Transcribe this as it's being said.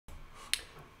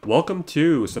Welcome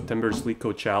to September's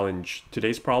Leetcode challenge.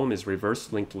 Today's problem is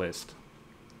reverse linked list.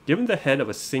 Given the head of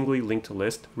a singly linked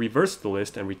list, reverse the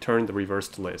list and return the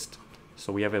reversed list.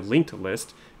 So we have a linked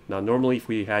list. Now normally if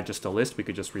we had just a list, we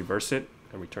could just reverse it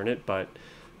and return it, but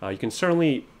you can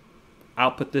certainly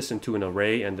output this into an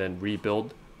array and then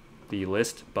rebuild the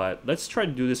list. But let's try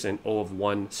to do this in O of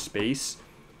 1 space.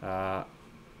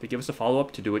 They give us a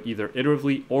follow-up to do it either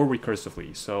iteratively or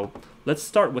recursively. So let's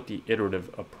start with the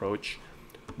iterative approach.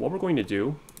 What we're going to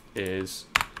do is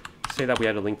say that we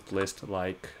had a linked list,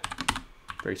 like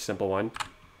very simple one.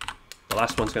 The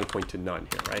last one's going to point to none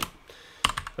here, right?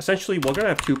 Essentially, we're going to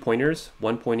have two pointers,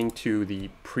 one pointing to the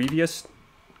previous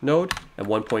node and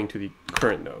one pointing to the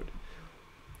current node.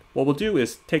 What we'll do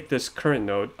is take this current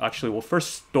node, actually we'll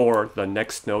first store the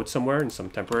next node somewhere in some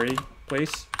temporary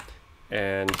place,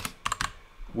 and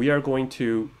we are going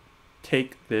to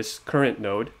take this current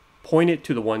node, point it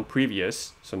to the one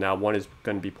previous, so now one is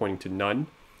going to be pointing to none,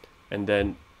 and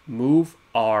then move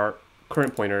our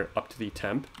current pointer up to the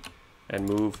temp and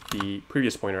move the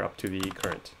previous pointer up to the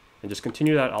current, and just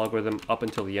continue that algorithm up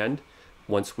until the end.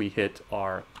 Once we hit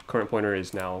our current pointer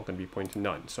is now going to be pointing to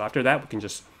none. So after that we can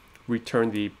just return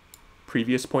the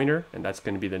previous pointer, and that's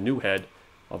going to be the new head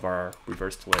of our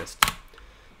reversed list.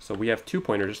 So we have two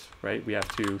pointers, right? We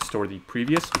have to store the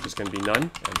previous, which is going to be none,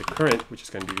 and the current, which is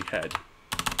going to be the head.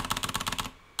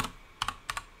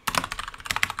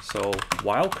 So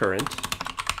while current,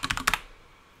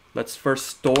 let's first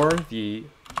store the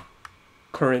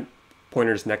current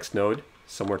pointer's next node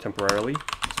somewhere temporarily.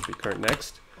 This will be current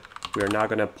next. We are now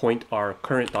going to point our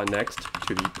current.next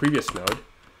to the previous node,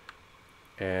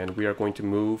 and we are going to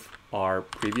move our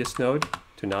previous node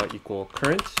to now equal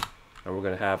current, and we're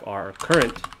going to have our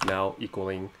current now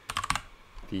equaling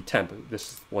the temp.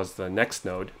 This was the next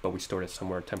node, but we stored it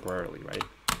somewhere temporarily, right?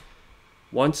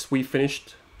 Once we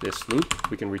finished this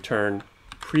loop, we can return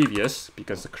previous,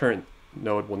 because the current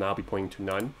node will now be pointing to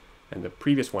none, and the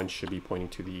previous one should be pointing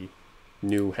to the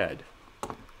new head.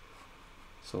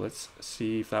 So let's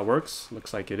see if that works.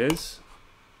 Looks like it is.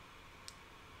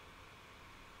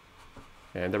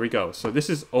 And there we go. So this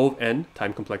is O of n,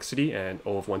 time complexity, and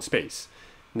O of 1 space.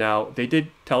 Now, they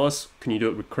did tell us, can you do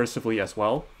it recursively as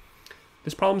well?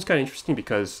 This problem is kind of interesting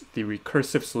because the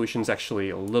recursive solution is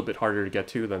actually a little bit harder to get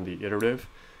to than the iterative,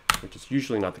 which is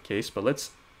usually not the case, but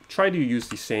let's try to use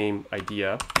the same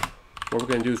idea. What we're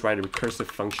going to do is write a recursive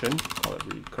function, call it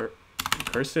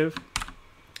recursive,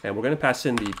 and we're going to pass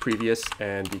in the previous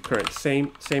and the current,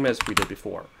 same as we did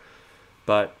before.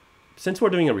 But since we're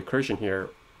doing a recursion here,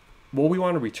 what we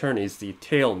want to return is the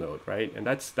tail node, right? And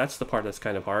that's the part that's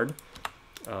kind of hard.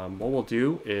 What we'll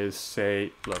do is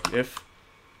say, look, if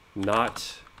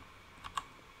not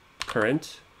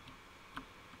current,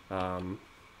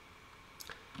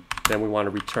 then we want to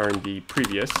return the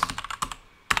previous,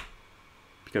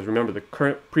 because remember the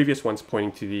previous one's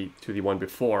pointing to the one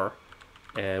before,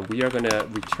 and we are going to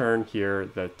return here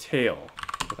the tail.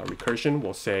 With our recursion,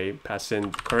 we'll say pass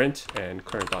in current and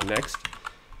current.next,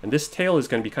 and this tail is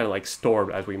going to be kind of like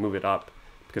stored as we move it up,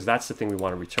 because that's the thing we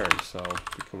want to return. So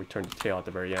we can return the tail at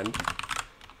the very end.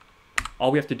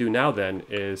 All we have to do now then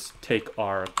is take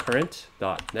our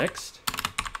current.next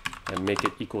and make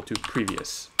it equal to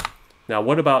previous. Now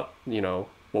what about,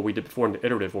 what we did before in the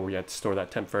iterative where we had to store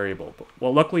that temp variable?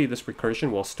 Well, luckily this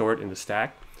recursion will store it in the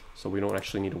stack, so we don't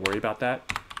actually need to worry about that.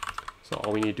 So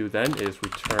all we need to do then is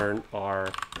return our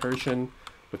recursion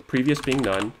with previous being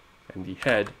none and the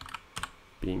head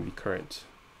being the current.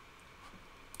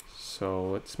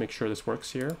 So let's make sure this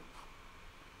works here.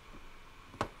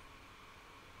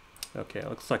 Okay, it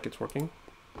looks like it's working.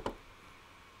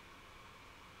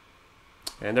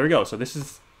 And there we go. So this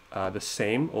is the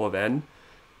same O of n.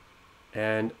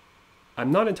 And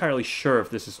I'm not entirely sure if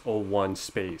this is O1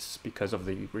 space because of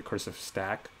the recursive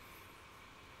stack.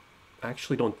 I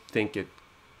actually don't think it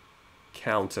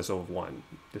counts as O of 1.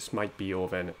 This might be O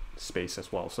of n space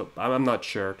as well. So I'm not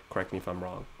sure. Correct me if I'm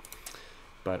wrong.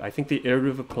 But I think the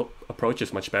iterative approach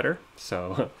is much better.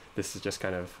 So this is just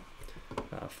kind of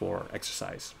for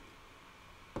exercise.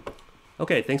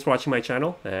 Okay, thanks for watching my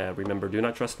channel. Remember, do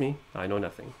not trust me. I know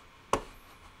nothing.